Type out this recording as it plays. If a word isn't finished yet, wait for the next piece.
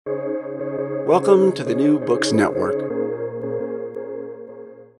Welcome to the New Books Network.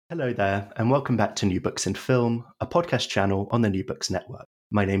 Hello there, and welcome back to New Books in Film, a podcast channel on the New Books Network.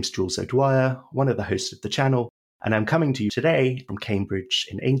 My name's Jules O'Dwyer, one of the hosts of the channel, and I'm coming to you today from Cambridge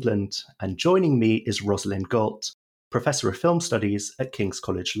in England, and joining me is Rosalind Galt, Professor of Film Studies at King's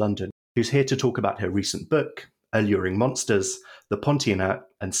College London, who's here to talk about her recent book, Alluring Monsters, the Pontianak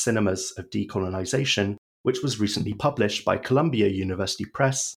and Cinemas of Decolonization, which was recently published by Columbia University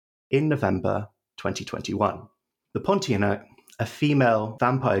Press in November 2021. The Pontianak, a female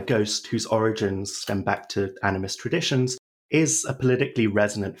vampire ghost whose origins stem back to animist traditions, is a politically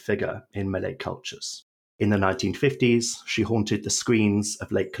resonant figure in Malay cultures. In the 1950s, she haunted the screens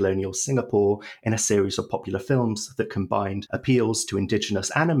of late colonial Singapore in a series of popular films that combined appeals to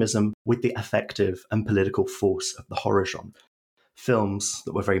indigenous animism with the affective and political force of the horror genre. Films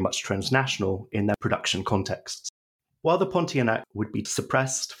that were very much transnational in their production contexts. While the Pontianak would be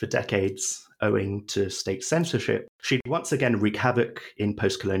suppressed for decades owing to state censorship, she'd once again wreak havoc in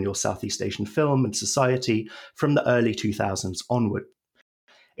post-colonial Southeast Asian film and society from the early 2000s onward.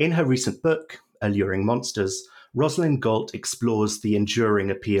 In her recent book, Alluring Monsters, Rosalind Galt explores the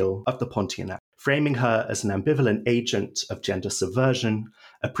enduring appeal of the Pontianak, framing her as an ambivalent agent of gender subversion,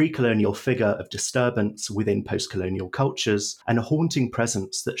 a pre-colonial figure of disturbance within post-colonial cultures, and a haunting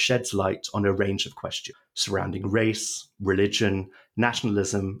presence that sheds light on a range of questions surrounding race, religion,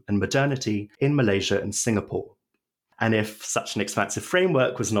 nationalism, and modernity in Malaysia and Singapore. And if such an expansive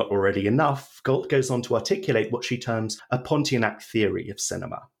framework was not already enough, Galt goes on to articulate what she terms a Pontianak theory of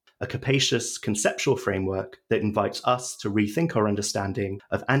cinema, a capacious conceptual framework that invites us to rethink our understanding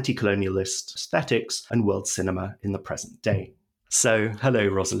of anti-colonialist aesthetics and world cinema in the present day. So, hello,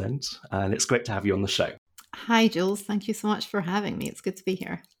 Rosalind, and it's great to have you on the show. Hi, Jules. Thank you so much for having me. It's good to be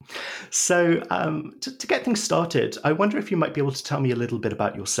here. So, to get things started, I wonder if you might be able to tell me a little bit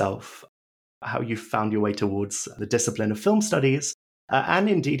about yourself, how you found your way towards the discipline of film studies, and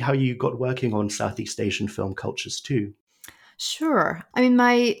indeed how you got working on Southeast Asian film cultures too. Sure. I mean,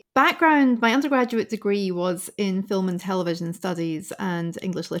 my background, my undergraduate degree was in film and television studies and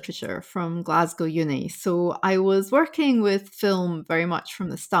English literature from Glasgow Uni. So I was working with film very much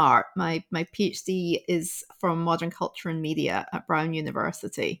from the start. My PhD is from modern culture and media at Brown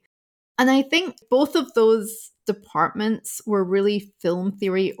University. And I think both of those departments were really film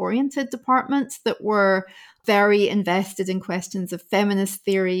theory oriented departments that were very invested in questions of feminist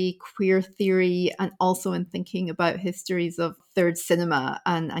theory, queer theory, and also in thinking about histories of third cinema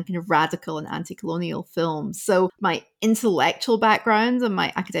and kind of radical and anti-colonial films. So my intellectual background and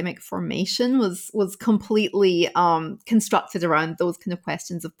my academic formation was completely constructed around those kind of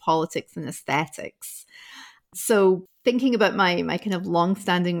questions of politics and aesthetics. So thinking about my kind of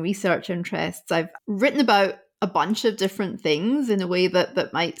long-standing research interests, I've written about a bunch of different things in a way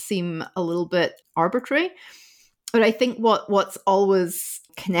that might seem a little bit arbitrary. But I think what's always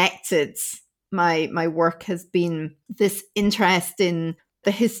connected my work has been this interest in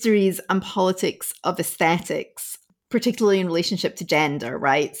the histories and politics of aesthetics, particularly in relationship to gender,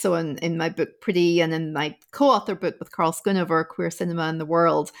 right? So in my book Pretty and in my co-author book with Carl Schoonover, Queer Cinema and the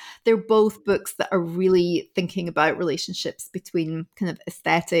World, they're both books that are really thinking about relationships between kind of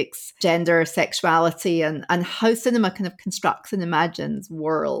aesthetics, gender, sexuality, and how cinema kind of constructs and imagines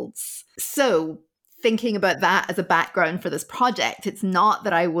worlds. So thinking about that as a background for this project, it's not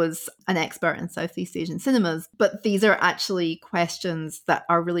that I was an expert in Southeast Asian cinemas, but these are actually questions that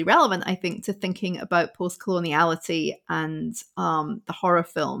are really relevant, I think, to thinking about post-coloniality and the horror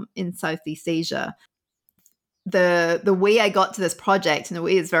film in Southeast Asia. The way I got to this project in a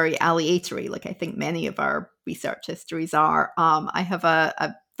way is very aleatory, like I think many of our research histories are. I have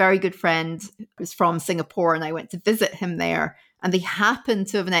a very good friend who's from Singapore, and I went to visit him there, and they happened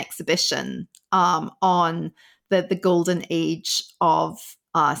to have an exhibition on the golden age of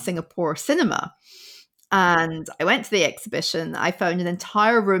Singapore cinema. And I went to the exhibition. I found an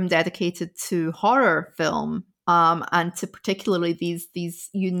entire room dedicated to horror film and to particularly these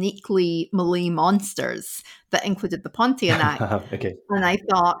uniquely Malay monsters that included the Pontianak. Okay. And I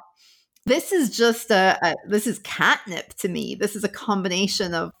thought, this is just this is catnip to me. This is a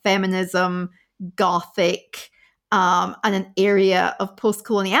combination of feminism, Gothic, and an area of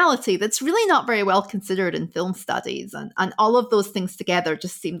post-coloniality that's really not very well considered in film studies. And all of those things together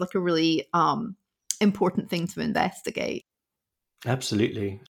just seemed like a really important thing to investigate.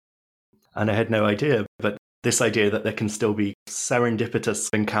 Absolutely. And I had no idea, but this idea that there can still be serendipitous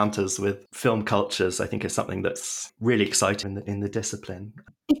encounters with film cultures, I think is something that's really exciting in the discipline.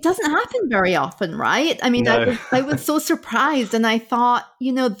 It doesn't happen very often, right? I mean, No. I was so surprised, and I thought,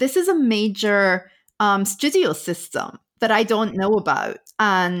 this is a major studio system that I don't know about.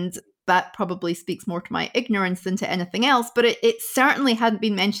 And that probably speaks more to my ignorance than to anything else, but it certainly hadn't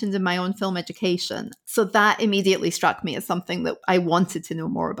been mentioned in my own film education. So that immediately struck me as something that I wanted to know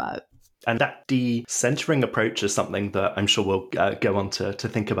more about. And that decentering approach is something that I'm sure we'll go on to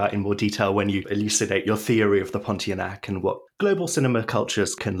think about in more detail when you elucidate your theory of the Pontianak and what global cinema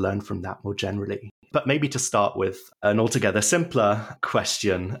cultures can learn from that more generally. But maybe to start with an altogether simpler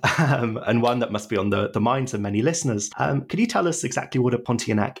question, and one that must be on the minds of many listeners. Could you tell us exactly what a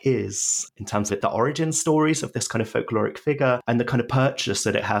Pontianak is in terms of the origin stories of this kind of folkloric figure and the kind of purchase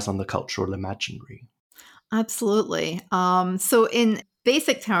that it has on the cultural imaginary? Absolutely. So in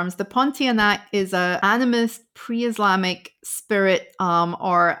basic terms, the Pontianak is an animist pre-Islamic spirit,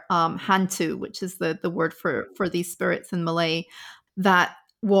 or Hantu, which is the word for these spirits in Malay, that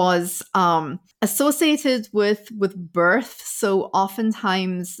was associated with birth. So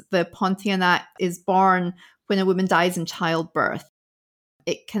oftentimes the Pontianak is born when a woman dies in childbirth.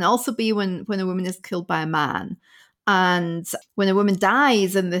 It can also be when a woman is killed by a man. And when a woman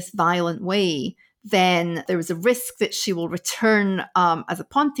dies in this violent way, then there is a risk that she will return as a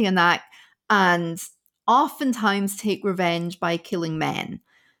Pontianak and oftentimes take revenge by killing men.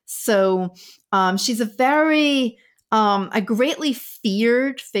 So she's a greatly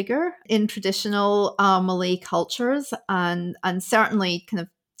feared figure in traditional Malay cultures, and certainly kind of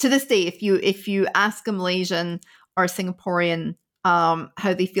to this day, if you ask a Malaysian or a Singaporean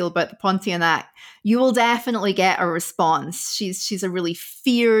how they feel about the Pontianak, you will definitely get a response. She's a really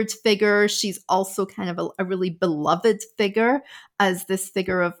feared figure. She's also kind of a really beloved figure as this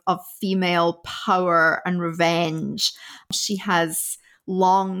figure of female power and revenge. She has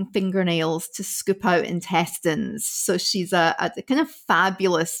long fingernails to scoop out intestines. So she's a kind of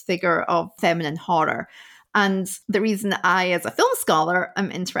fabulous figure of feminine horror. And the reason I, as a film scholar, am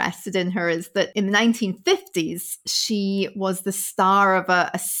interested in her is that in the 1950s, she was the star of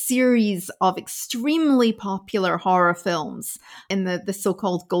a series of extremely popular horror films in the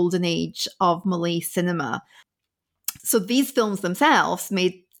so-called golden age of Malay cinema. So these films themselves,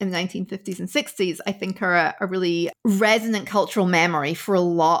 made in the 1950s and 60s, I think are a really resonant cultural memory for a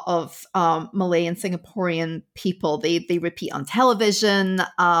lot of Malay and Singaporean people. They repeat on television.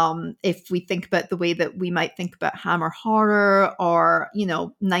 If we think about the way that we might think about Hammer horror or,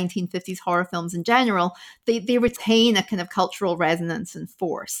 1950s horror films in general, they retain a kind of cultural resonance and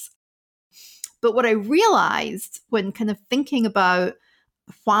force. But what I realized when kind of thinking about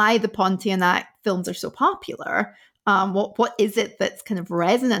why the Pontianak films are so popular, what is it that's kind of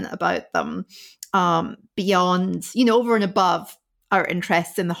resonant about them beyond, over and above our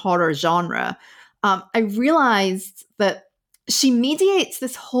interest in the horror genre, I realized that she mediates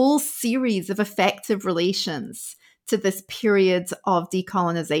this whole series of effective relations to this period of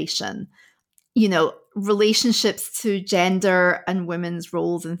decolonization. Relationships to gender and women's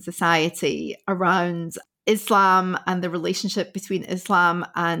roles in society around Islam and the relationship between Islam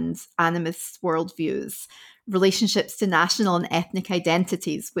and animist worldviews, relationships to national and ethnic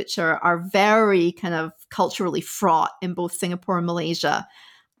identities, which are very kind of culturally fraught in both Singapore and Malaysia,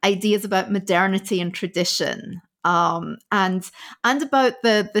 ideas about modernity and tradition, and about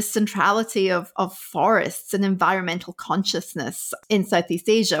the centrality of forests and environmental consciousness in Southeast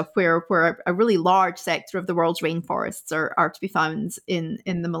Asia, where a really large sector of the world's rainforests are to be found in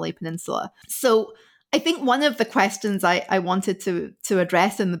the Malay Peninsula. So I think one of the questions I wanted to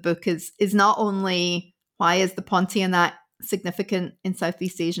address in the book is not only why is the Pontianak significant in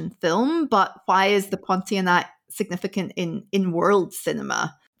Southeast Asian film, but why is the Pontianak significant in world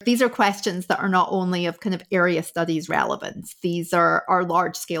cinema? These are questions that are not only of kind of area studies relevance. These are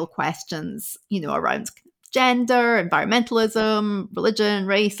large-scale questions, around gender, environmentalism, religion,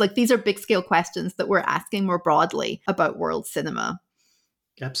 race. Like, these are big-scale questions that we're asking more broadly about world cinema.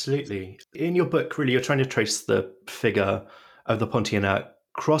 Absolutely. In your book, really, you're trying to trace the figure of the Pontianak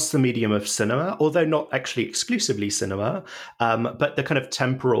across the medium of cinema, although not actually exclusively cinema, but the kind of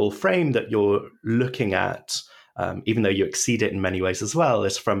temporal frame that you're looking at, even though you exceed it in many ways as well,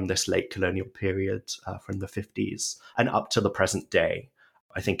 is from this late colonial period, from the 50s and up to the present day.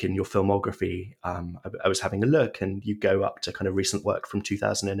 I think in your filmography, I was having a look, and you go up to kind of recent work from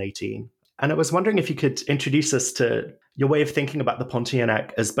 2018. And I was wondering if you could introduce us to your way of thinking about the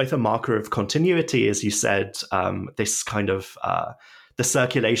Pontianak as both a marker of continuity, as you said, this kind of the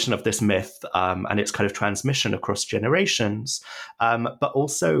circulation of this myth and its kind of transmission across generations, but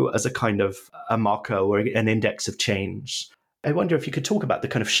also as a kind of a marker or an index of change. I wonder if you could talk about the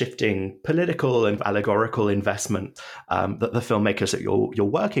kind of shifting political and allegorical investment that the filmmakers that you're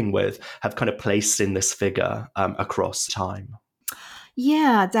working with have kind of placed in this figure across time.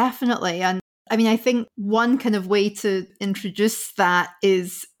 Yeah, definitely. And I mean, I think one kind of way to introduce that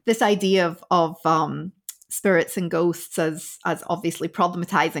is this idea of spirits and ghosts as obviously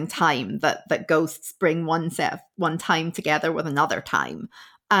problematizing time, that ghosts bring one time together with another time.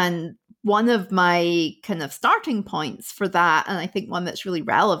 And one of my kind of starting points for that, and I think one that's really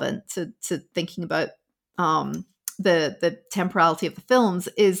relevant to thinking about the temporality of the films,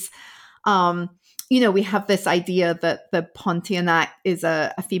 is we have this idea that the Pontianak is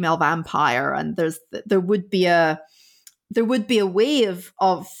a female vampire, and there would be a way of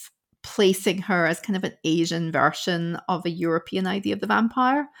placing her as kind of an Asian version of a European idea of the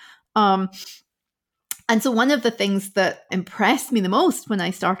vampire. And so one of the things that impressed me the most when I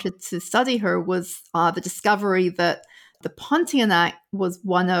started to study her was the discovery that the Pontianak was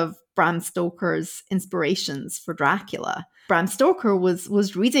one of Bram Stoker's inspirations for Dracula. Bram Stoker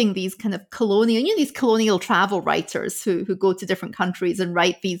was reading these kind of these colonial travel writers who go to different countries and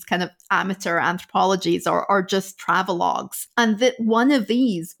write these kind of amateur anthropologies or just travelogues. And that one of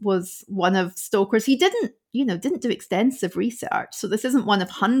these was one of Stoker's. He didn't do extensive research. So this isn't one of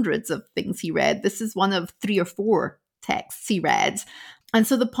hundreds of things he read. This is one of 3 or 4 texts he read. And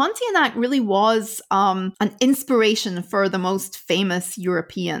so the Pontianak really was an inspiration for the most famous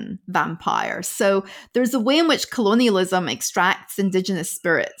European vampires. So there's a way in which colonialism extracts indigenous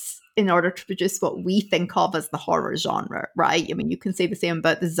spirits in order to produce what we think of as the horror genre, right? I mean, you can say the same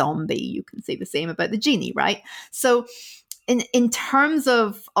about the zombie. You can say the same about the genie, right? So in terms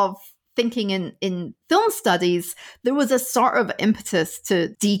of thinking in film studies, there was a sort of impetus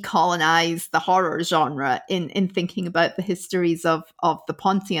to decolonize the horror genre in thinking about the histories of the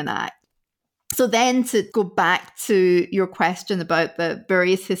Pontianak. So then to go back to your question about the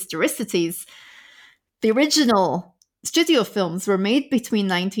various historicities, the original studio films were made between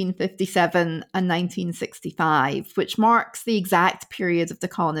 1957 and 1965, which marks the exact period of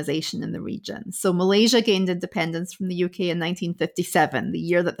decolonization in the region. So Malaysia gained independence from the UK in 1957, the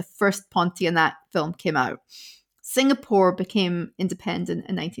year that the first Pontianak film came out. Singapore became independent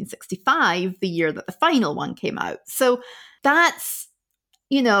in 1965, the year that the final one came out. So that's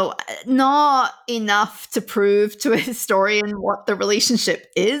not enough to prove to a historian what the relationship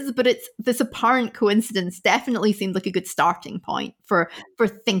is, but it's this apparent coincidence definitely seemed like a good starting point for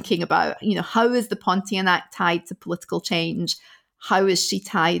thinking about, how is the Pontianak tied to political change? How is she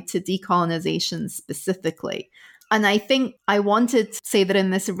tied to decolonization specifically? And I think I wanted to say that in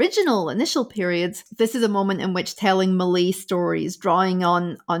this initial period, this is a moment in which telling Malay stories, drawing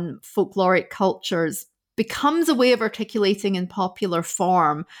on folkloric cultures, becomes a way of articulating in popular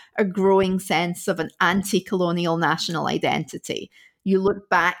form a growing sense of an anti-colonial national identity. You look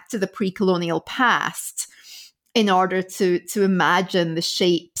back to the pre-colonial past in order to imagine the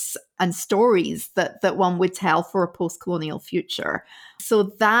shapes and stories that one would tell for a post-colonial future. So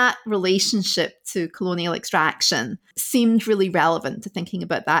that relationship to colonial extraction seemed really relevant to thinking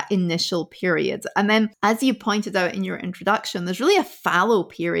about that initial period. And then, as you pointed out in your introduction, there's really a fallow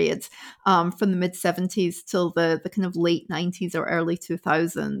period from the mid-70s till the kind of late 90s or early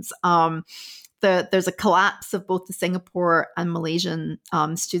 2000s. There's a collapse of both the Singapore and Malaysian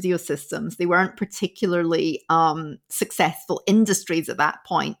studio systems. They weren't particularly successful industries at that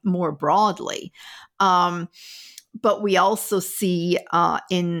point, more broadly. But we also see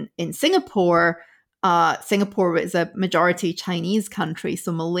in Singapore, Singapore is a majority Chinese country,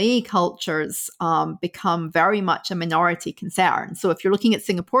 so Malay cultures become very much a minority concern. So if you're looking at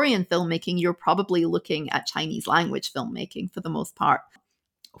Singaporean filmmaking, you're probably looking at Chinese language filmmaking for the most part.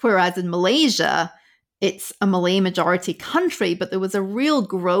 Whereas in Malaysia, it's a Malay majority country, but there was a real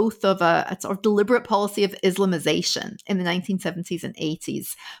growth of a sort of deliberate policy of Islamization in the 1970s and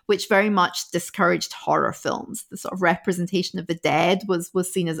 80s, which very much discouraged horror films. The sort of representation of the dead was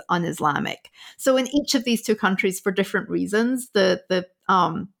seen as un-Islamic. So in each of these two countries, for different reasons, we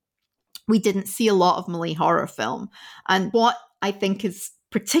didn't see a lot of Malay horror film. And what I think is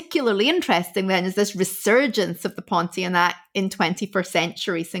particularly interesting then is this resurgence of the Pontianak in 21st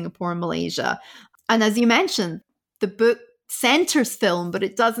century Singapore and Malaysia. And as you mentioned, the book centers film, but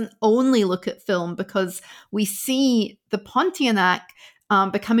it doesn't only look at film, because we see the Pontianak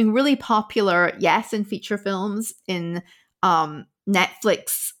becoming really popular, yes, in feature films, in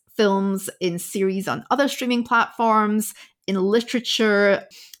Netflix films, in series on other streaming platforms, in literature.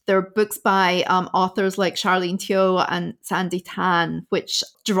 There are books by authors like Charlene Teo and Sandy Tan, which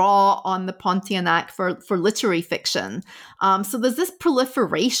draw on the Pontianak for literary fiction. So there's this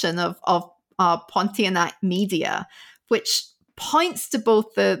proliferation of Pontianak media, which points to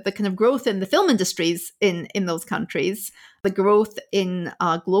both the kind of growth in the film industries in those countries, the growth in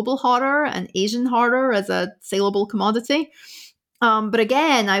global horror and Asian horror as a saleable commodity. But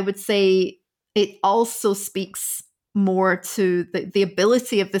again, I would say it also speaks more to the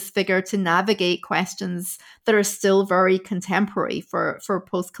ability of this figure to navigate questions that are still very contemporary for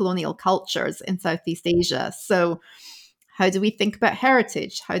post-colonial cultures in Southeast Asia. So how do we think about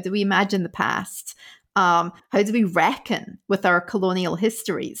heritage? How do we imagine the past? How do we reckon with our colonial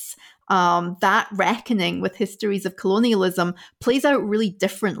histories? That reckoning with histories of colonialism plays out really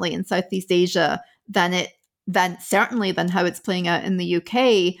differently in Southeast Asia than how it's playing out in the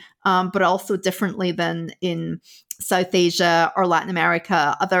UK, but also differently than in South Asia or Latin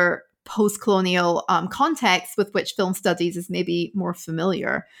America, other post-colonial contexts with which film studies is maybe more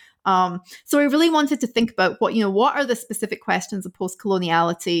familiar. So I really wanted to think about what are the specific questions of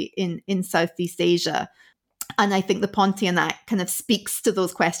post-coloniality in Southeast Asia. And I think the Pontianak kind of speaks to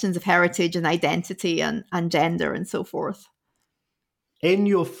those questions of heritage and identity and gender and so forth. In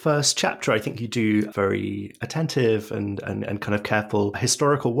your first chapter, I think you do very attentive and kind of careful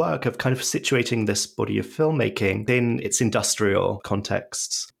historical work of kind of situating this body of filmmaking in its industrial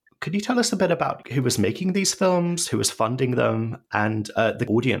contexts. Could you tell us a bit about who was making these films, who was funding them, and the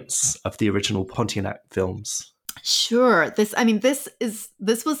audience of the original Pontianak films? Sure. This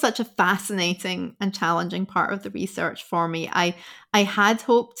was such a fascinating and challenging part of the research for me. I had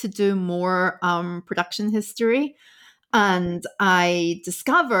hoped to do more production history. And I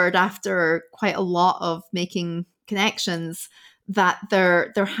discovered after quite a lot of making connections that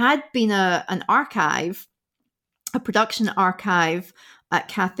there had been an archive, a production archive at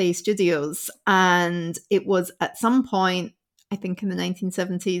Cathay Studios. And it was at some point, I think in the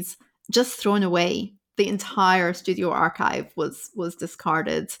 1970s, just thrown away. The entire studio archive was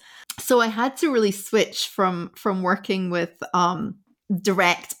discarded. So I had to really switch from working with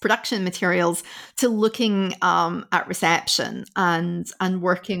direct production materials to looking at reception and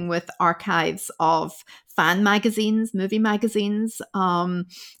working with archives of fan magazines, movie magazines,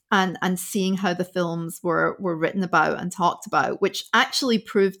 and seeing how the films were written about and talked about, which actually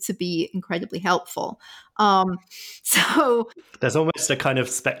proved to be incredibly helpful. So there's almost a kind of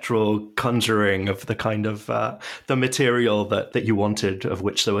spectral conjuring of the kind of the material that you wanted, of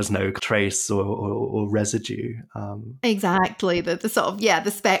which there was no trace or residue. Exactly. The sort of,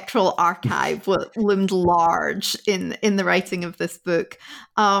 the spectral archive loomed large in the writing of this book.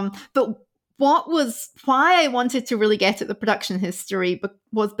 But why I wanted to really get at the production history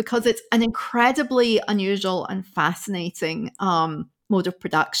was because it's an incredibly unusual and fascinating mode of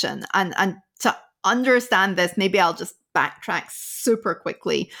production. And to understand this, maybe I'll just backtrack super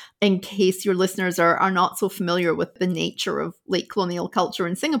quickly in case your listeners are not so familiar with the nature of late colonial culture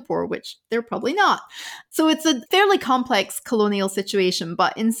in Singapore, which they're probably not. So it's a fairly complex colonial situation,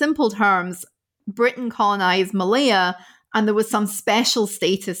 but in simple terms, Britain colonized Malaya, and there was some special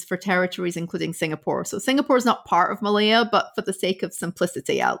status for territories, including Singapore. So Singapore is not part of Malaya, but for the sake of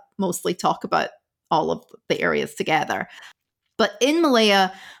simplicity, I'll mostly talk about all of the areas together. But in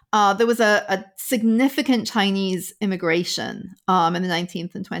Malaya, there was a significant Chinese immigration in the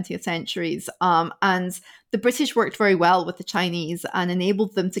 19th and 20th centuries. And the British worked very well with the Chinese and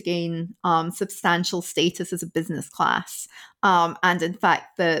enabled them to gain substantial status as a business class. And in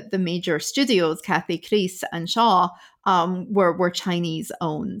fact, the major studios, Cathay Crease and Shaw, were Chinese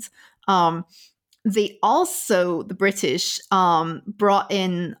owned. The British brought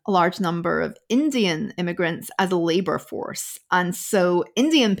in a large number of Indian immigrants as a labor force. And so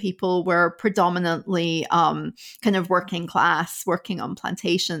Indian people were predominantly kind of working class, working on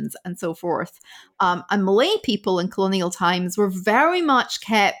plantations and so forth. And Malay people in colonial times were very much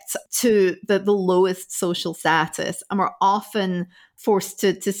kept to the lowest social status and were often forced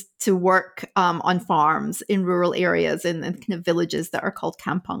to work on farms in rural areas in kind of villages that are called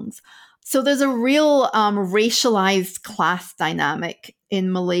kampungs. So there's a real racialized class dynamic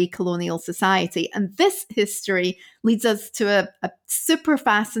in Malay colonial society. And this history leads us to a super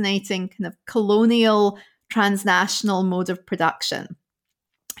fascinating kind of colonial transnational mode of production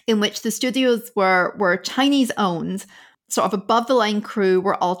in which the studios were Chinese owned. Sort of above the line crew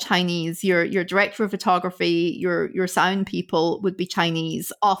were all Chinese. Your director of photography, your sound people would be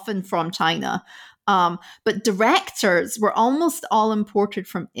Chinese, often from China. But directors were almost all imported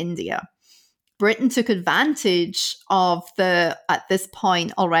from India. Britain took advantage of the, at this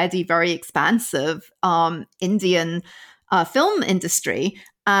point, already very expansive Indian film industry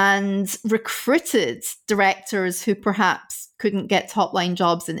and recruited directors who perhaps couldn't get top-line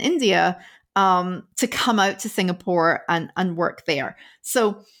jobs in India to come out to Singapore and work there.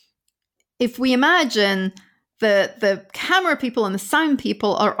 So if we imagine the camera people and the sound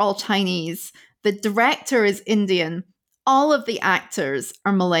people are all Chinese, the director is Indian, all of the actors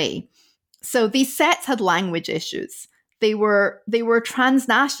are Malay. So these sets had language issues. They were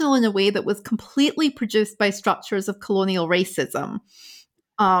transnational in a way that was completely produced by structures of colonial racism.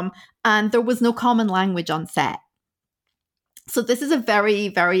 And there was no common language on set. So this is a very,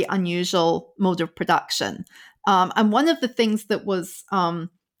 very unusual mode of production. And one of the things that was,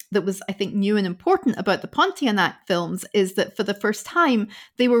 I think, new and important about the Pontianak films is that for the first time,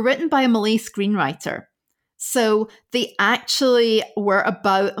 they were written by a Malay screenwriter. So they actually were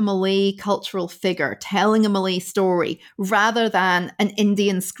about a Malay cultural figure telling a Malay story rather than an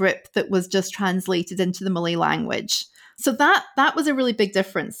Indian script that was just translated into the Malay language. So that was a really big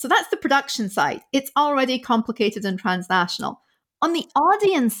difference. So that's the production side. It's already complicated and transnational. On the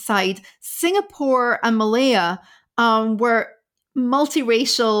audience side, Singapore and Malaya were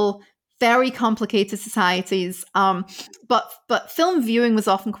multiracial, very complicated societies. But film viewing was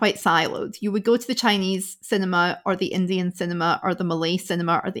often quite siloed. You would go to the Chinese cinema or the Indian cinema or the Malay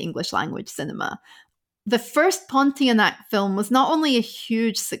cinema or the English language cinema. The first Pontianak film was not only a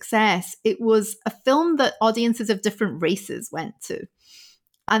huge success, it was a film that audiences of different races went to.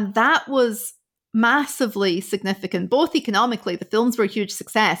 And that was massively significant, both economically. The films were a huge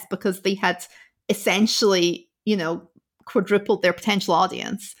success because they had essentially, quadrupled their potential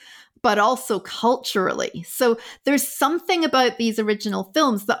audience, but also culturally. So there's something about these original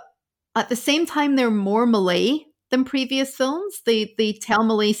films that at the same time, they're more Malay than previous films. They tell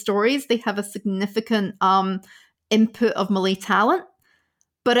Malay stories. They have a significant input of Malay talent.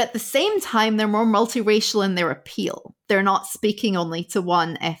 But at the same time, they're more multiracial in their appeal. They're not speaking only to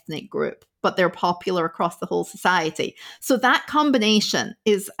one ethnic group, but they're popular across the whole society. So that combination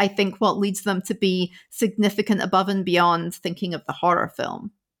is, I think, what leads them to be significant above and beyond thinking of the horror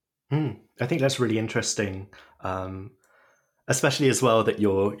film. I think that's really interesting. Especially as well that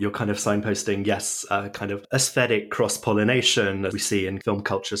you're kind of signposting, yes, kind of aesthetic cross-pollination as we see in film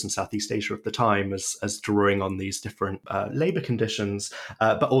cultures in Southeast Asia of the time as drawing on these different labor conditions,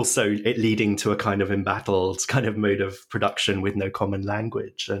 but also it leading to a kind of embattled kind of mode of production with no common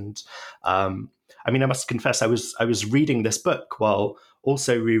language. And I must confess, I was reading this book while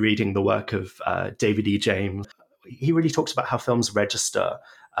also rereading the work of David E. James. He really talks about how films register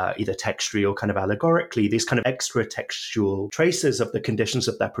either textually or kind of allegorically, these kind of extra textual traces of the conditions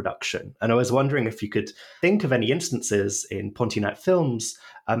of their production. And I was wondering if you could think of any instances in Pontianak films,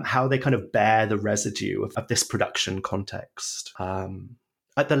 how they kind of bear the residue of this production context.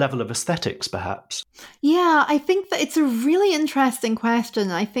 At the level of aesthetics, perhaps. Yeah, I think that it's a really interesting question.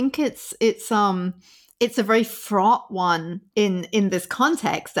 I think it's a very fraught one in this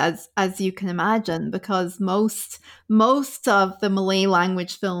context, as you can imagine, because most of the Malay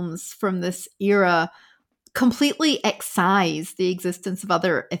language films from this era completely excise the existence of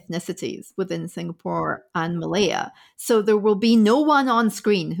other ethnicities within Singapore and Malaya. So there will be no one on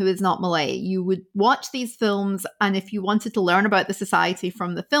screen who is not Malay. You would watch these films, and if you wanted to learn about the society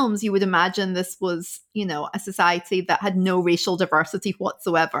from the films, you would imagine this was, a society that had no racial diversity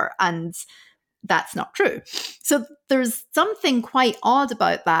whatsoever. And that's not true. So there's something quite odd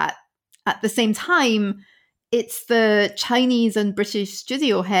about that. At the same time, it's the Chinese and British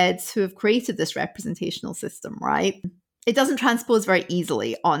studio heads who have created this representational system, right? It doesn't transpose very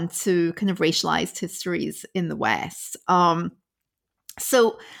easily onto kind of racialized histories in the West.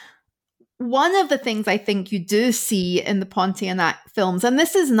 So one of the things I think you do see in the Pontianak films, and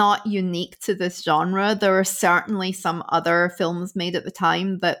this is not unique to this genre, there are certainly some other films made at the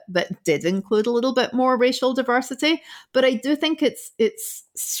time that did include a little bit more racial diversity, but I do think it's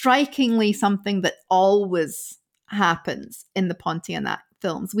strikingly something that always happens in the Pontianak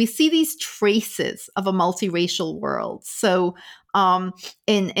films. We see these traces of a multiracial world. So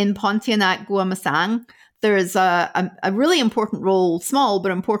in Pontianak Gua Masang, there's a really important role, small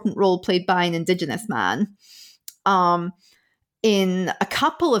but important role, played by an Indigenous man. In a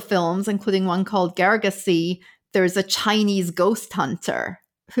couple of films, including one called Gergasi, there's a Chinese ghost hunter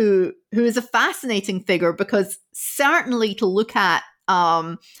who is a fascinating figure because certainly to look at,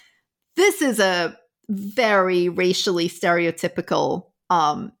 this is a very racially stereotypical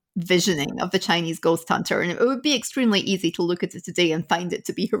visioning of the Chinese ghost hunter. And it would be extremely easy to look at it today and find it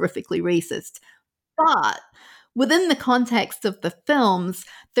to be horrifically racist. But within the context of the films,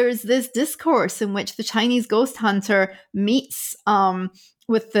 there's this discourse in which the Chinese ghost hunter meets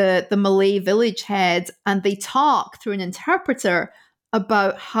with the Malay village head, and they talk through an interpreter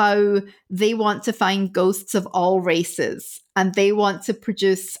about how they want to find ghosts of all races, and they want to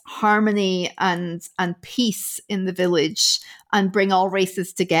produce harmony and peace in the village and bring all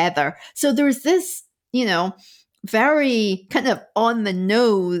races together. So there's this, very kind of on the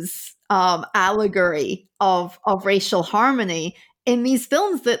nose allegory of racial harmony in these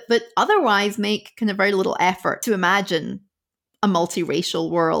films that otherwise make kind of very little effort to imagine a multiracial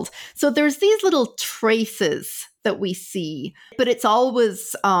world. So there's these little traces that we see, but it's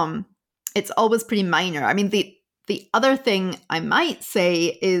always pretty minor. I mean, the other thing I might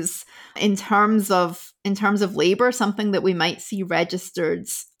say is in terms of labor, something that we might see registered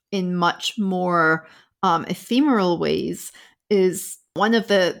in much more ephemeral ways is one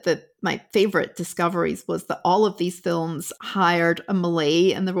of my favorite discoveries was that all of these films hired a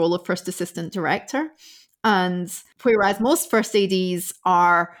Malay in the role of first assistant director. And whereas most first ADs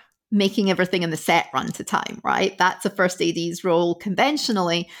are making everything in the set run to time, right? That's a first AD's role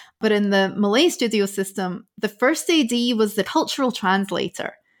conventionally. But in the Malay studio system, the first AD was the cultural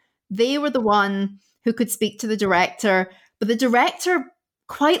translator. They were the one who could speak to the director, but the director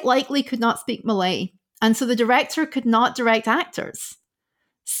quite likely could not speak Malay. And so the director could not direct actors.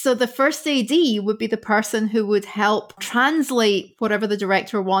 So the first AD would be the person who would help translate whatever the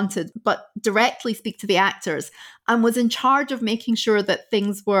director wanted, but directly speak to the actors, and was in charge of making sure that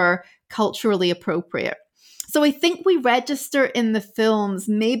things were culturally appropriate. So I think we register in the films,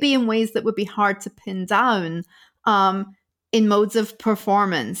 maybe in ways that would be hard to pin down, in modes of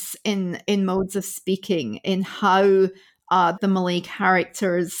performance, in modes of speaking, in how the Malay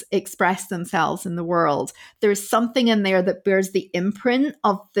characters express themselves in the world. There's something in there that bears the imprint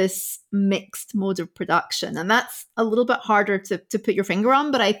of this mixed mode of production. And that's a little bit harder to put your finger on,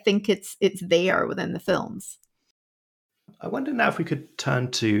 but I think it's there within the films. I wonder now if we could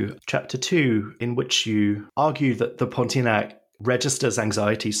turn to chapter 2, in which you argue that the Pontianak registers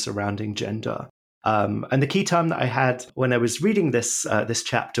anxieties surrounding gender. And the key term that I had when I was reading this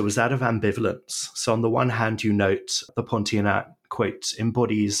chapter was that of ambivalence. So on the one hand, you note the Pontianak, quote,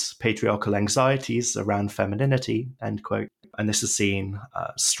 embodies patriarchal anxieties around femininity, end quote. And this is seen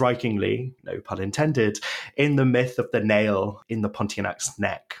strikingly, no pun intended, in the myth of the nail in the Pontianak's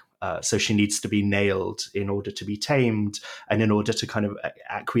neck. So she needs to be nailed in order to be tamed and in order to kind of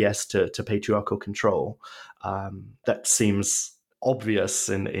acquiesce to patriarchal control. That seems obvious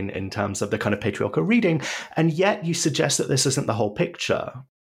in terms of the kind of patriarchal reading, and yet you suggest that this isn't the whole picture.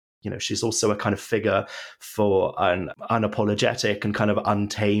 You know, she's also a kind of figure for an unapologetic and kind of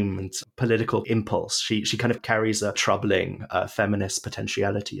untamed political impulse. She kind of carries a troubling feminist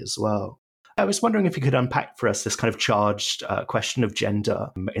potentiality as well. I was wondering if you could unpack for us this kind of charged question of gender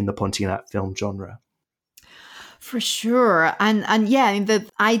in the Pontianak film genre. For sure. And yeah, I mean, the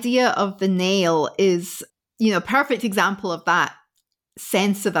idea of the nail is, a perfect example of that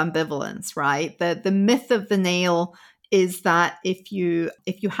sense of ambivalence, right? The myth of the nail is that if you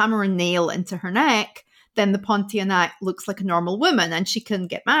hammer a nail into her neck, then the Pontianak looks like a normal woman and she can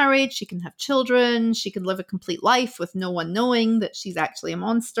get married, she can have children, she can live a complete life with no one knowing that she's actually a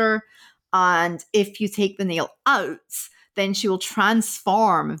monster. And if you take the nail out, then she will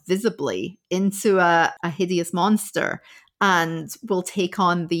transform visibly into a hideous monster and will take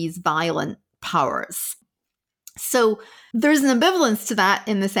on these violent powers. So there's an ambivalence to that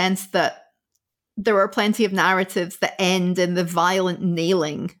in the sense that there are plenty of narratives that end in the violent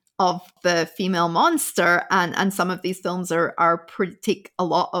nailing of the female monster, and some of these films take a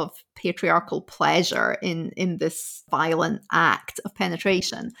lot of patriarchal pleasure in this violent act of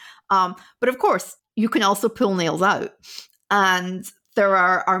penetration. But of course, you can also pull nails out, and there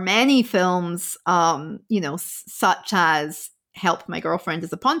are many films, such as Help My Girlfriend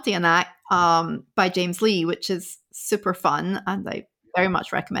is a Pontianak by James Lee, which is super fun, and I very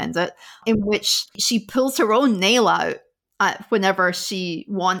much recommend it, in which she pulls her own nail out whenever she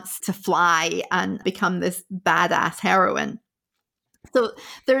wants to fly and become this badass heroine. So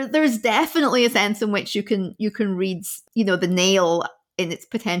there's definitely a sense in which you can read, the nail in its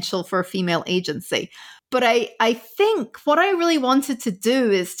potential for female agency. But I think what I really wanted to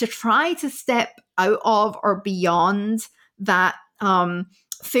do is to try to step out of or beyond that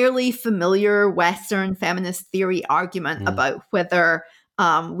fairly familiar Western feminist theory argument about whether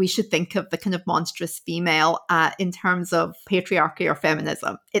we should think of the kind of monstrous female in terms of patriarchy or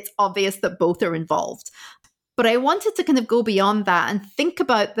feminism. It's obvious that both are involved. But I wanted to kind of go beyond that and think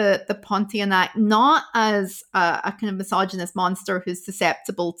about the Pontianak not as a kind of misogynist monster who's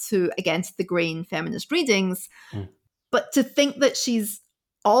susceptible to against the grain feminist readings, but to think that she's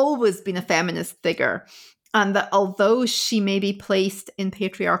always been a feminist figure. And that although she may be placed in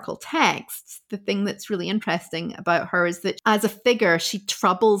patriarchal texts, the thing that's really interesting about her is that as a figure, she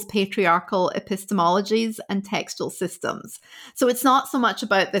troubles patriarchal epistemologies and textual systems. So it's not so much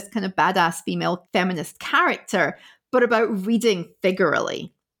about this kind of badass female feminist character, but about reading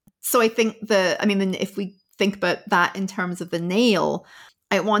figurally. So I think if we think about that in terms of the nail,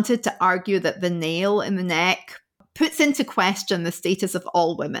 I wanted to argue that the nail in the neck puts into question the status of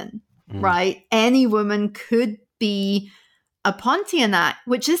all women, right? Any woman could be a Pontianak,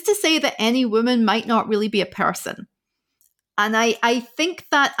 which is to say that any woman might not really be a person. And I think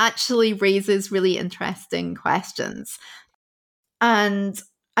that actually raises really interesting questions. And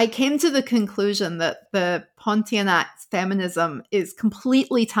I came to the conclusion that the Pontianak's feminism is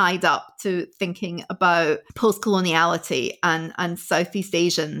completely tied up to thinking about post-coloniality and Southeast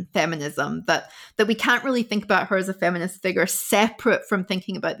Asian feminism, that we can't really think about her as a feminist figure separate from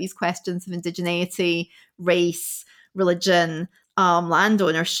thinking about these questions of indigeneity, race, religion, land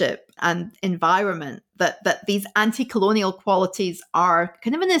ownership and environment, that these anti-colonial qualities are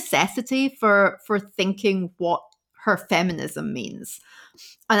kind of a necessity for thinking what her feminism means.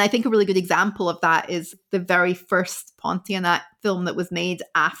 And I think a really good example of that is the very first Pontianak film that was made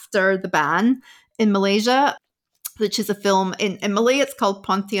after the ban in Malaysia, which is a film in Malay. It's called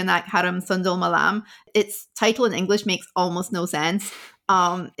Pontianak Haram Sundul Malam. Its title in English makes almost no sense.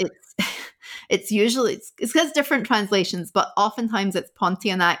 It's usually, it has different translations, but oftentimes it's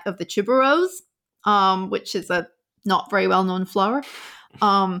Pontianak of the tuberose, which is a not very well-known flower.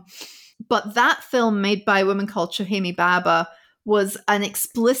 But that film, made by a woman called Chohemi Baba, was an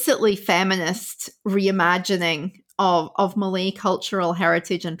explicitly feminist reimagining of Malay cultural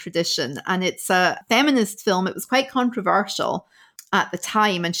heritage and tradition. And it's a feminist film. It was quite controversial at the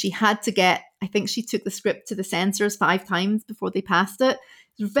time. And she had to get, I think she took the script to the censors 5 times before they passed it.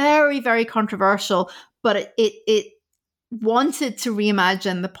 It was very, very controversial. But it wanted to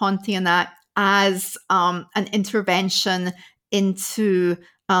reimagine the Pontianak as an intervention into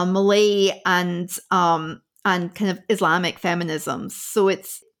Malay and kind of Islamic feminisms. So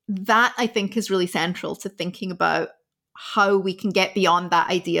it's that, I think, is really central to thinking about how we can get beyond that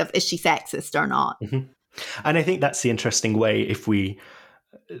idea of, is she sexist or not? Mm-hmm. And I think that's the interesting way, if we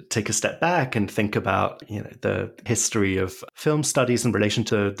take a step back and think about, the history of film studies in relation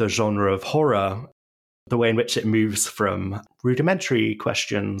to the genre of horror, the way in which it moves from rudimentary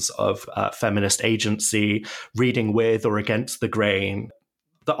questions of feminist agency, reading with or against the grain.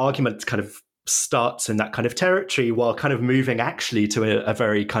 The argument kind of starts in that kind of territory while kind of moving actually to a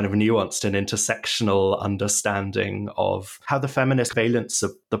very kind of nuanced and intersectional understanding of how the feminist valence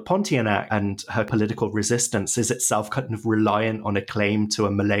of the Pontianak and her political resistance is itself kind of reliant on a claim to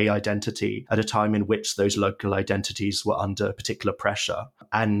a Malay identity at a time in which those local identities were under particular pressure.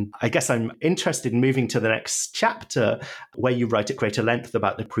 And I guess I'm interested in moving to the next chapter, where you write at greater length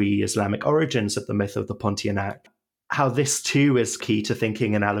about the pre-Islamic origins of the myth of the Pontianak. How this too is key to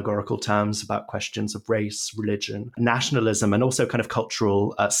thinking in allegorical terms about questions of race, religion, nationalism, and also kind of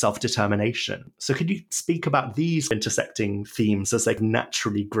cultural self-determination. So could you speak about these intersecting themes as they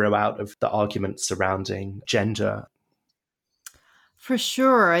naturally grow out of the arguments surrounding gender? For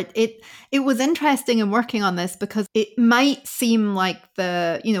sure. It was interesting in working on this, because it might seem like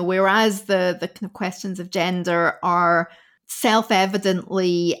whereas the kind of questions of gender are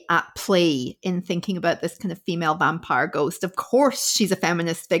self-evidently at play in thinking about this kind of female vampire ghost. Of course, she's a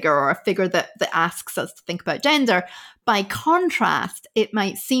feminist figure, or a figure that asks us to think about gender. By contrast, it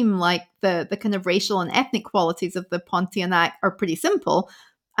might seem like the kind of racial and ethnic qualities of the Pontianak are pretty simple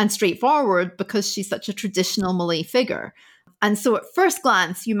and straightforward, because she's such a traditional Malay figure. And so at first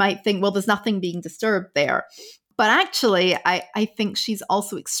glance, you might think, well, there's nothing being disturbed there. But actually, I think she's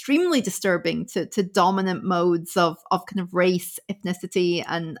also extremely disturbing to dominant modes of kind of race, ethnicity,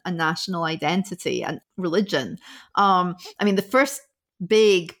 and national identity and religion. The first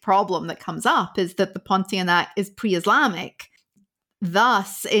big problem that comes up is that the Pontianak is pre-Islamic.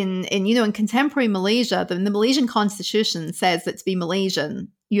 Thus, in contemporary Malaysia, the Malaysian constitution says that to be Malaysian,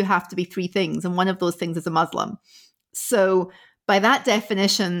 you have to be 3 things, and one of those things is a Muslim. So by that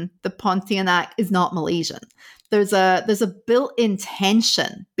definition, the Pontianak is not Malaysian. There's a built-in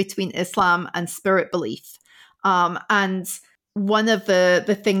tension between Islam and spirit belief. And one of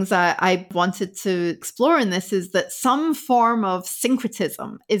the things I wanted to explore in this is that some form of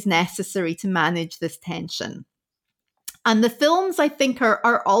syncretism is necessary to manage this tension. And the films, I think,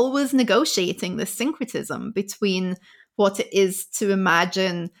 are always negotiating this syncretism between what it is to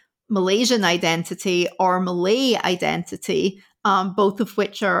imagine Malaysian identity or Malay identity, both of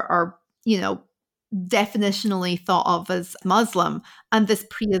which are definitionally thought of as Muslim, and this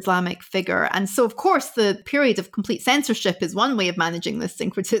pre-Islamic figure. And so, of course, the period of complete censorship is one way of managing this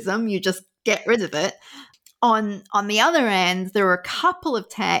syncretism. You just get rid of it. On the other end, there are a couple of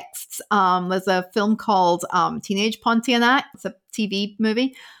texts. There's a film called Teenage Pontianak. It's a TV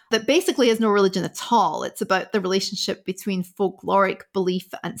movie that basically has no religion at all. It's about the relationship between folkloric belief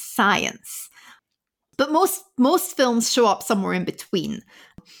and science. But most films show up somewhere in between.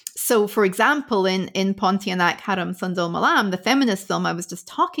 So, for example, in Pontianak Haram Sandal Malam, the feminist film I was just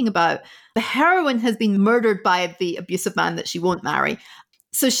talking about, the heroine has been murdered by the abusive man that she won't marry.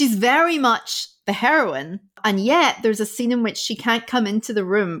 So she's very much the heroine. And yet there's a scene in which she can't come into the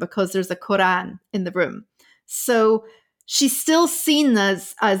room because there's a Quran in the room. So she's still seen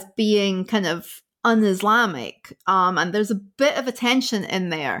as being kind of un-Islamic. And there's a bit of a tension in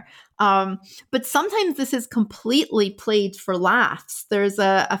there. But sometimes this is completely played for laughs. There's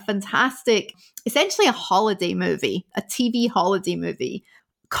a fantastic, essentially a holiday movie, a TV holiday movie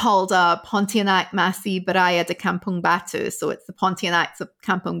called Pontianak Masih Beraya de Kampung Batu. So it's the Pontianaks of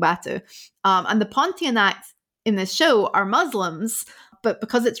Kampung Batu. And the Pontianaks in this show are Muslims, but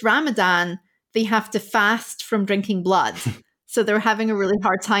because it's Ramadan, they have to fast from drinking blood. So they're having a really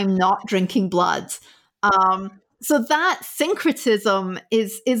hard time not drinking blood. So that syncretism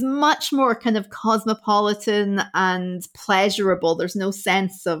is much more kind of cosmopolitan and pleasurable. There's no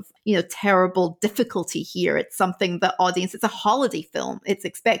sense of, terrible difficulty here. It's something that it's a holiday film. It's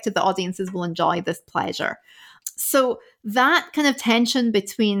expected that audiences will enjoy this pleasure. So that kind of tension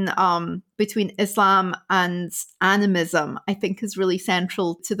between Islam and animism, I think, is really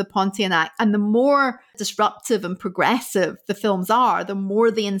central to the Pontianak. And the more disruptive and progressive the films are, the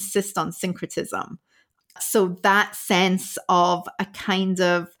more they insist on syncretism. So that sense of a kind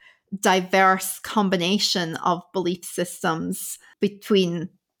of diverse combination of belief systems between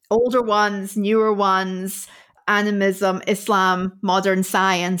older ones, newer ones, animism, Islam, modern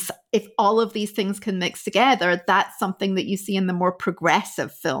science, if all of these things can mix together, that's something that you see in the more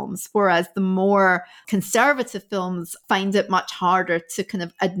progressive films, whereas the more conservative films find it much harder to kind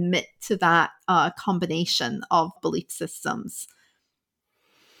of admit to that combination of belief systems.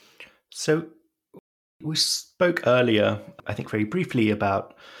 So we spoke earlier, I think very briefly,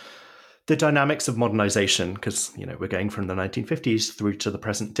 about the dynamics of modernization, because we're going from the 1950s through to the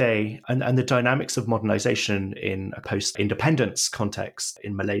present day, and the dynamics of modernization in a post-independence context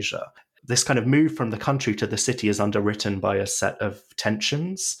in Malaysia. This kind of move from the country to the city is underwritten by a set of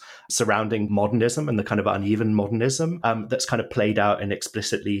tensions surrounding modernism and the kind of uneven modernism that's kind of played out in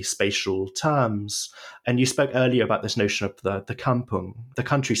explicitly spatial terms. And you spoke earlier about this notion of the kampung, the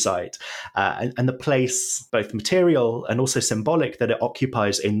countryside, and the place, both material and also symbolic, that it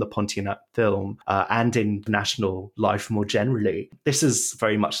occupies in the Pontianak film and in national life more generally. This is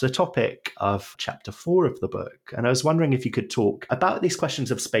very much the topic of chapter 4 of the book. And I was wondering if you could talk about these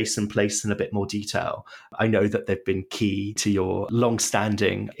questions of space and place in a bit more detail. I know that they've been key to your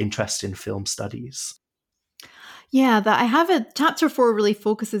long-standing interest in film studies. Yeah, that I have chapter 4 really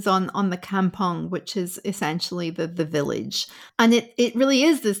focuses on the kampung, which is essentially the village. And it really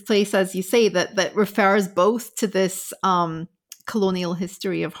is this place, as you say, that refers both to this colonial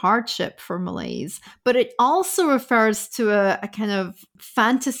history of hardship for Malays, but it also refers to a kind of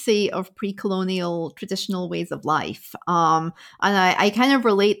fantasy of pre-colonial traditional ways of life. And I kind of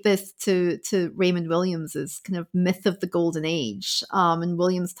relate this to Raymond Williams's kind of myth of the golden age. And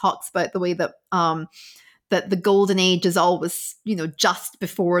Williams talks about the way that the golden age is always, just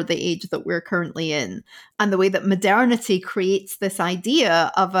before the age that we're currently in. And the way that modernity creates this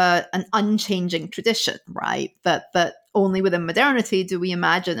idea of an unchanging tradition, right? That only within modernity do we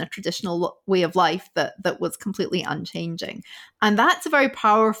imagine a traditional way of life that was completely unchanging. And that's a very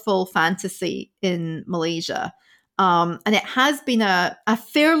powerful fantasy in Malaysia. And it has been a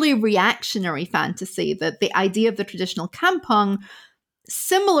fairly reactionary fantasy, that the idea of the traditional kampung,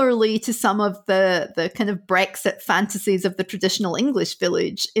 similarly to some of the kind of Brexit fantasies of the traditional English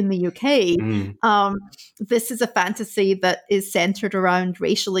village in the UK, this is a fantasy that is centered around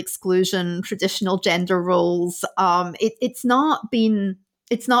racial exclusion, traditional gender roles. It's not been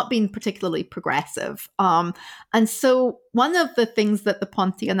particularly progressive. And so one of the things that the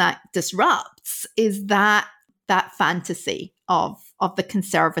Pontianak disrupts is that fantasy of the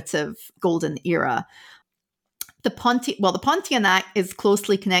conservative golden era. The Pontianak is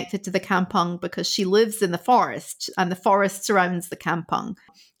closely connected to the kampung because she lives in the forest, and the forest surrounds the kampung.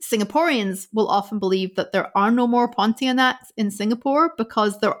 Singaporeans will often believe that there are no more Pontianaks in Singapore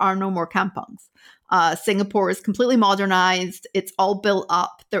because there are no more kampungs. Singapore is completely modernized. It's all built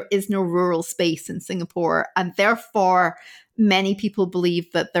up. There is no rural space in Singapore, and therefore many people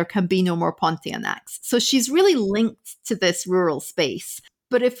believe that there can be no more Pontianaks. So she's really linked to this rural space.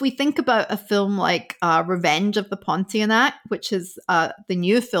 But if we think about a film like Revenge of the Pontianak, which is the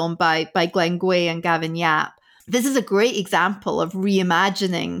new film by Glenn Gui and Gavin Yap, this is a great example of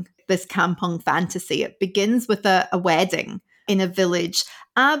reimagining this kampung fantasy. It begins with a wedding in a village,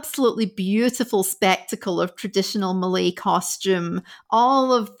 absolutely beautiful spectacle of traditional Malay costume,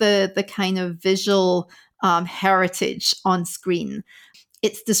 all of the kind of visual heritage on screen.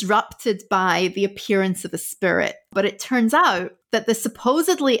 it's disrupted by the appearance of a spirit. But it turns out that the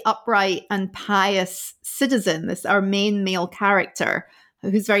supposedly upright and pious citizen, this our main male character,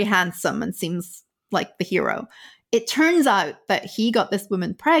 who's very handsome and seems like the hero, it turns out that he got this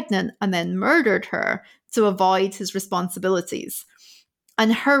woman pregnant and then murdered her to avoid his responsibilities.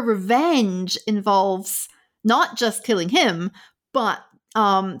 And her revenge involves not just killing him, but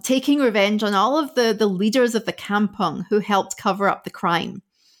taking revenge on all of the leaders of the kampong who helped cover up the crime.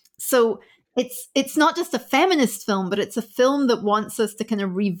 So it's not just a feminist film, but it's a film that wants us to kind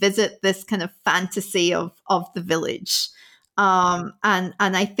of revisit this kind of fantasy of the village. And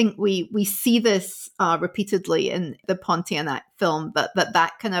I think we see this repeatedly in the Pontianak film,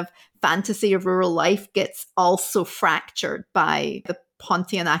 that kind of fantasy of rural life gets also fractured by the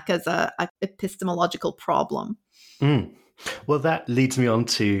Pontianak as a epistemological problem. Well, that leads me on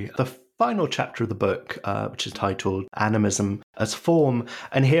to the final chapter of the book, which is titled Animism as Form.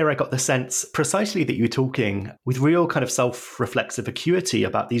 And here I got the sense precisely that you were talking with real kind of self-reflexive acuity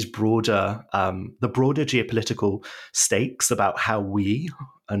about these the broader geopolitical stakes about how we,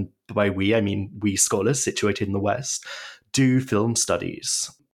 and by we, I mean we scholars situated in the West, do film studies.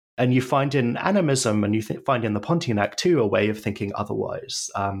 And you find in animism, and you find in the Pontianak too, a way of thinking otherwise.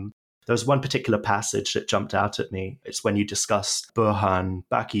 There was one particular passage that jumped out at me. It's when you discuss Burhan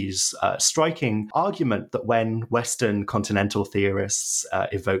Baki's striking argument that when Western continental theorists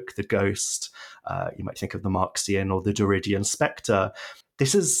evoke the ghost, you might think of the Marxian or the Derridian spectre,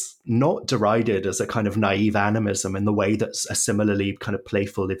 this is not derided as a kind of naive animism in the way that a similarly kind of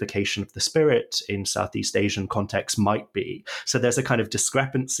playful evocation of the spirit in Southeast Asian context might be. So there's a kind of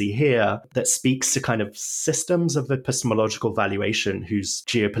discrepancy here that speaks to kind of systems of epistemological valuation whose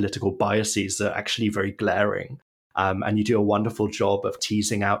geopolitical biases are actually very glaring. And you do a wonderful job of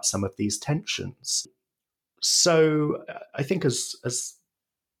teasing out some of these tensions. So I think as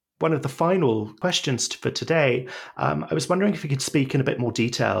one of the final questions for today, I was wondering if you could speak in a bit more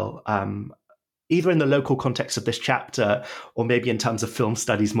detail, either in the local context of this chapter or maybe in terms of film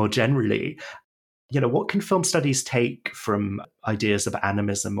studies more generally. What can film studies take from ideas of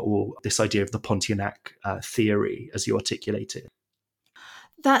animism or this idea of the Pontianak theory as you articulate it?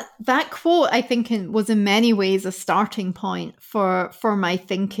 That quote, I think, was in many ways a starting point for my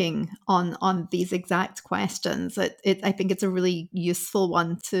thinking on these exact questions. I think it's a really useful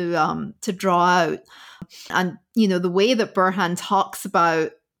one to draw out, and the way that Burhan talks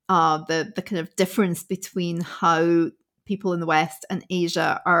about the kind of difference between how people in the West and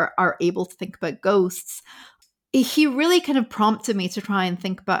Asia are able to think about ghosts. He really kind of prompted me to try and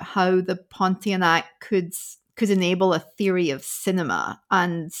think about how the Pontianak could enable a theory of cinema,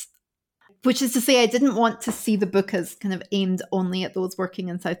 and which is to say, I didn't want to see the book as kind of aimed only at those working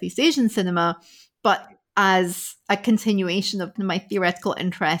in Southeast Asian cinema, but as a continuation of my theoretical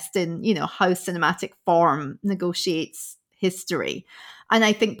interest in, how cinematic form negotiates history. And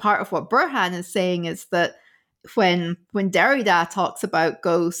I think part of what Burhan is saying is that when Derrida talks about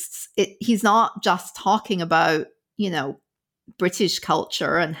ghosts, he's not just talking about, British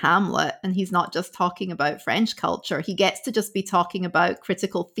culture and Hamlet, and he's not just talking about French culture. He gets to just be talking about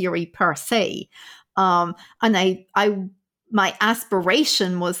critical theory per se. And my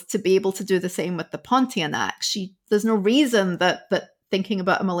aspiration was to be able to do the same with the Pontianak. There's no reason that thinking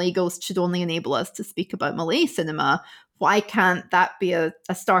about a Malay ghost should only enable us to speak about Malay cinema. Why can't that be a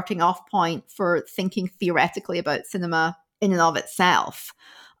starting off point for thinking theoretically about cinema in and of itself?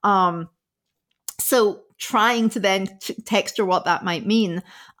 So trying to then texture what that might mean.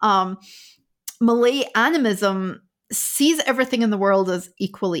 Malay animism sees everything in the world as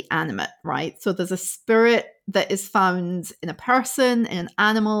equally animate, right? So there's a spirit that is found in a person, in an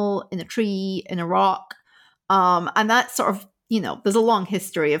animal, in a tree, in a rock. And that's sort of, there's a long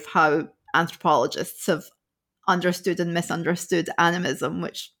history of how anthropologists have understood and misunderstood animism,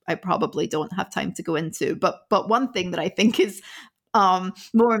 which I probably don't have time to go into. But one thing that I think is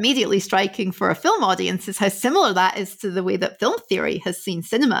more immediately striking for a film audience is how similar that is to the way that film theory has seen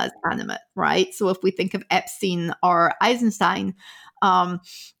cinema as animate, right? So if we think of Epstein or Eisenstein,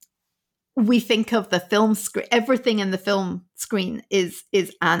 we think of the film screen, everything in the film screen is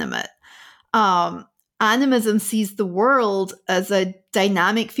animate. Animism sees the world as a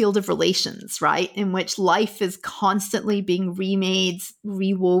dynamic field of relations, right? In which life is constantly being remade,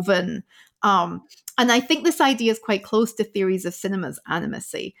 rewoven. And I think this idea is quite close to theories of cinema's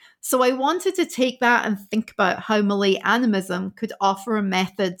animacy. So I wanted to take that and think about how Malay animism could offer a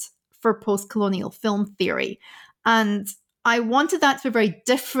method for post-colonial film theory. And I wanted that to be very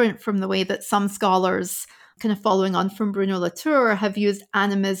different from the way that some scholars kind of following on from Bruno Latour, have used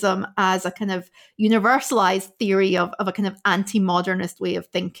animism as a kind of universalized theory of a kind of anti-modernist way of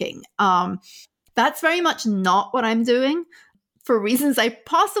thinking. That's very much not what I'm doing, for reasons I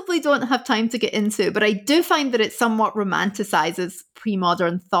possibly don't have time to get into, but I do find that it somewhat romanticizes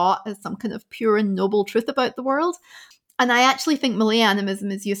pre-modern thought as some kind of pure and noble truth about the world. And I actually think Malay animism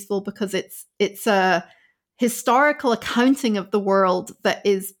is useful because it's a historical accounting of the world that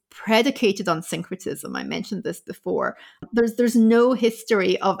is predicated on syncretism. I mentioned this before. There's no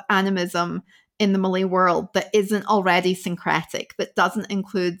history of animism in the Malay world that isn't already syncretic, that doesn't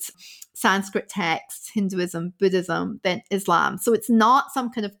include Sanskrit texts, Hinduism, Buddhism, then Islam. So it's not some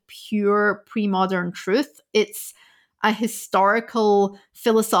kind of pure pre-modern truth. It's a historical,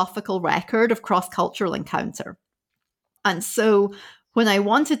 philosophical record of cross-cultural encounter. And so when I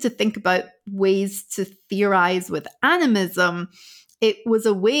wanted to think about ways to theorize with animism, it was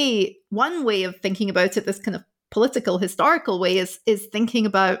one way of thinking about it, this kind of political, historical way is thinking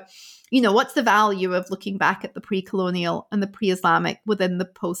about, what's the value of looking back at the pre-colonial and the pre-Islamic within the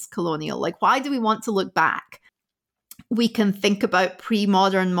post-colonial? Like, why do we want to look back? We can think about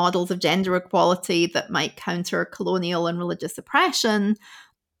pre-modern models of gender equality that might counter colonial and religious oppression.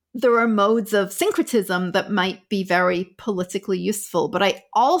 There are modes of syncretism that might be very politically useful, but I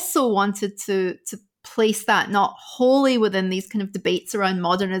also wanted to place that not wholly within these kind of debates around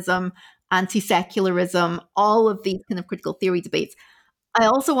modernism, anti-secularism, all of these kind of critical theory debates. I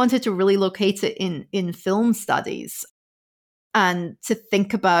also wanted to really locate it in film studies and to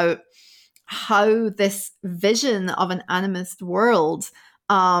think about how this vision of an animist world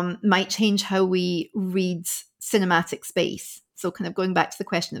might change how we read cinematic space. So kind of going back to the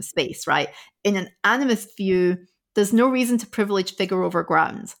question of space, right? In an animist view, there's no reason to privilege figure over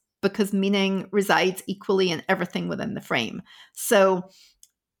ground because meaning resides equally in everything within the frame. So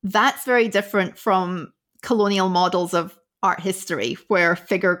that's very different from colonial models of art history, where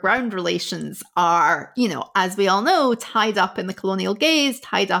figure-ground relations are, as we all know, tied up in the colonial gaze,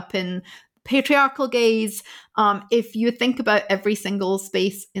 tied up in patriarchal gaze. If you think about every single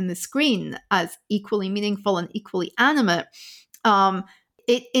space in the screen as equally meaningful and equally animate,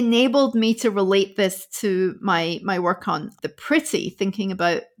 it enabled me to relate this to my work on the pretty, thinking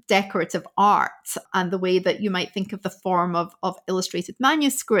about decorative art and the way that you might think of the form of illustrated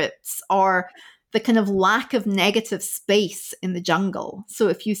manuscripts or the kind of lack of negative space in the jungle. So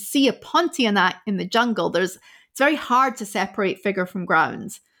if you see a Pontianak in the jungle, it's very hard to separate figure from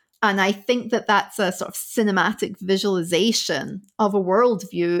ground. And I think that that's a sort of cinematic visualization of a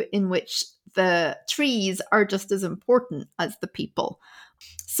worldview in which the trees are just as important as the people.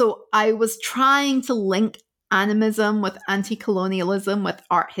 So I was trying to link animism with anti-colonialism with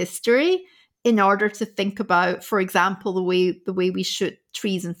art history in order to think about, for example, the way we shoot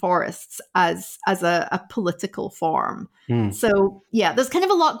trees and forests as a political form. So yeah, there's kind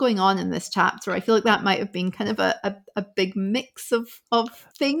of a lot going on in this chapter. I feel like that might have been kind of a big mix of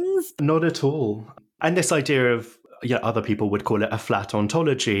things. Not at all. And this idea of, other people would call it a flat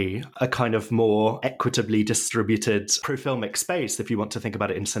ontology, a kind of more equitably distributed profilmic space, if you want to think about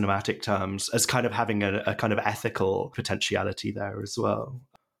it in cinematic terms, as kind of having a kind of ethical potentiality there as well.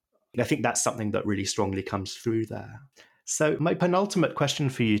 I think that's something that really strongly comes through there. So my penultimate question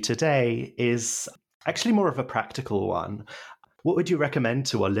for you today is actually more of a practical one. What would you recommend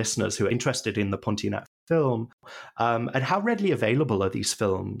to our listeners who are interested in the Pontianak film? And how readily available are these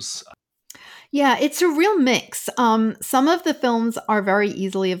films? Yeah, it's a real mix. Some of the films are very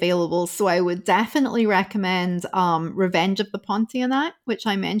easily available, so I would definitely recommend Revenge of the Pontianak, which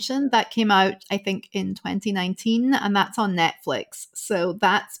I mentioned. That came out, I think, in 2019, and that's on Netflix. So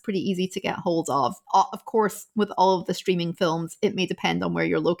that's pretty easy to get hold of. Of course, with all of the streaming films, it may depend on where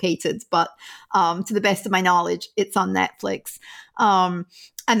you're located, but to the best of my knowledge, it's on Netflix. And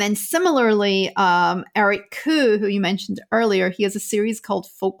then similarly, Eric Koo, who you mentioned earlier, he has a series called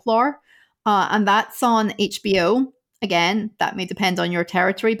Folklore. And that's on HBO. Again, that may depend on your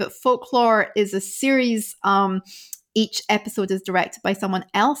territory, but Folklore is a series. Each episode is directed by someone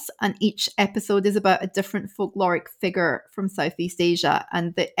else, and each episode is about a different folkloric figure from Southeast Asia.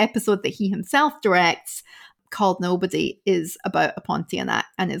 And the episode that he himself directs, called Nobody, is about a Pontianak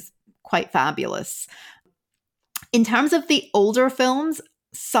and is quite fabulous. In terms of the older films,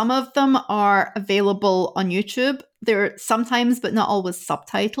 some of them are available on YouTube. They're sometimes, but not always,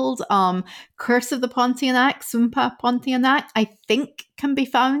 subtitled. Curse of the Pontianak, Sumpa Pontianak, I think can be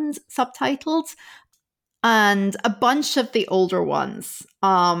found subtitled. And a bunch of the older ones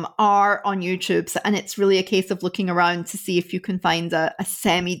are on YouTube. And it's really a case of looking around to see if you can find a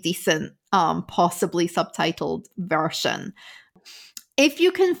semi-decent, possibly subtitled version. If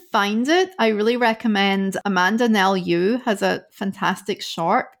you can find it, I really recommend Amanda Nell Yu has a fantastic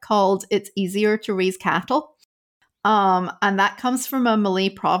short called It's Easier to Raise Cattle. And that comes from a Malay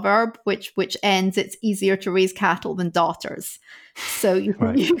proverb, which ends, it's easier to raise cattle than daughters. So you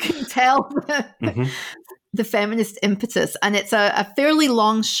can tell the feminist impetus. And it's a fairly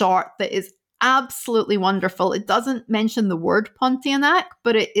long short that is absolutely wonderful. It doesn't mention the word Pontianak,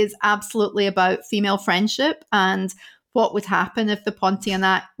 but it is absolutely about female friendship and what would happen if the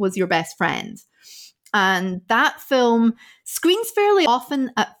Pontianak was your best friend. And that film screens fairly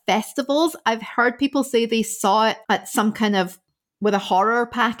often at festivals. I've heard people say they saw it at some kind of with a horror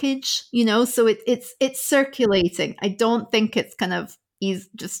package, so it's circulating. I don't think it's kind of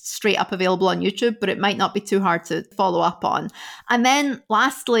just straight up available on YouTube, but it might not be too hard to follow up on. And then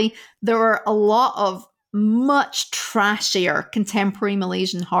lastly, there are a lot of much trashier contemporary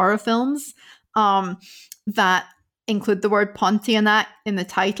Malaysian horror films that include the word Pontianak in the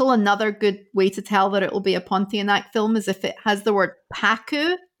title. Another good way to tell that it will be a Pontianak film is if it has the word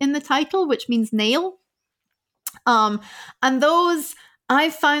paku in the title, which means nail. And those,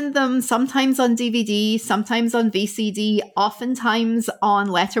 I found them sometimes on DVD, sometimes on VCD, oftentimes on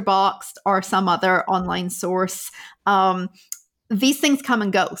Letterboxd or some other online source. These things come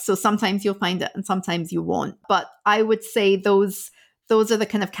and go. So sometimes you'll find it and sometimes you won't. But I would say those are the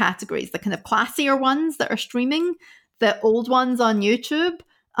kind of categories, the kind of classier ones that are streaming, the old ones on YouTube,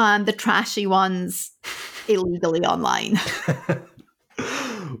 and the trashy ones illegally online.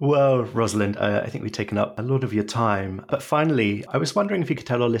 Well, Rosalind, I think we've taken up a lot of your time. But finally, I was wondering if you could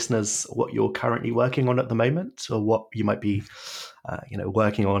tell our listeners what you're currently working on at the moment, or what you might be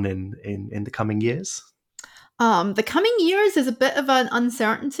working on in the coming years. The coming years is a bit of an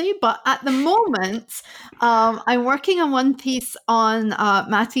uncertainty, but at the moment, I'm working on one piece on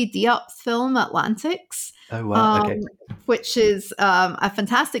Mati Diop's film Atlantics. Oh, wow. Okay. Which is a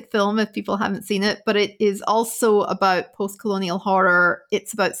fantastic film if people haven't seen it, but it is also about post-colonial horror.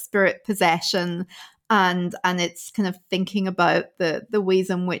 It's about spirit possession, and it's kind of thinking about the ways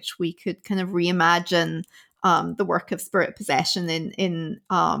in which we could kind of reimagine the work of spirit possession in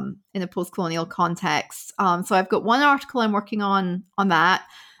a post-colonial context. So I've got one article I'm working on that,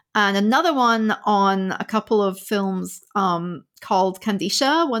 and another one on a couple of films called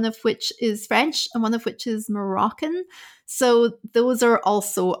Kandisha, one of which is French and one of which is Moroccan. So those are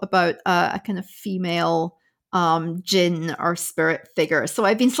also about a kind of female jinn or spirit figure. So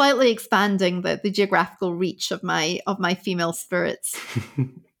I've been slightly expanding the geographical reach of my female spirits.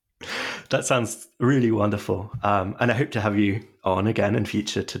 That sounds really wonderful. And I hope to have you on again in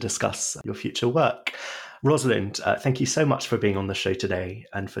future to discuss your future work. Rosalind, thank you so much for being on the show today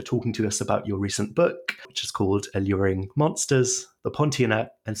and for talking to us about your recent book, which is called Alluring Monsters, the Pontianak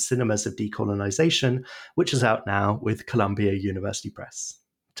and Cinemas of Decolonization, which is out now with Columbia University Press.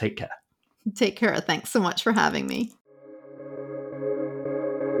 Take care. Take care. Thanks so much for having me.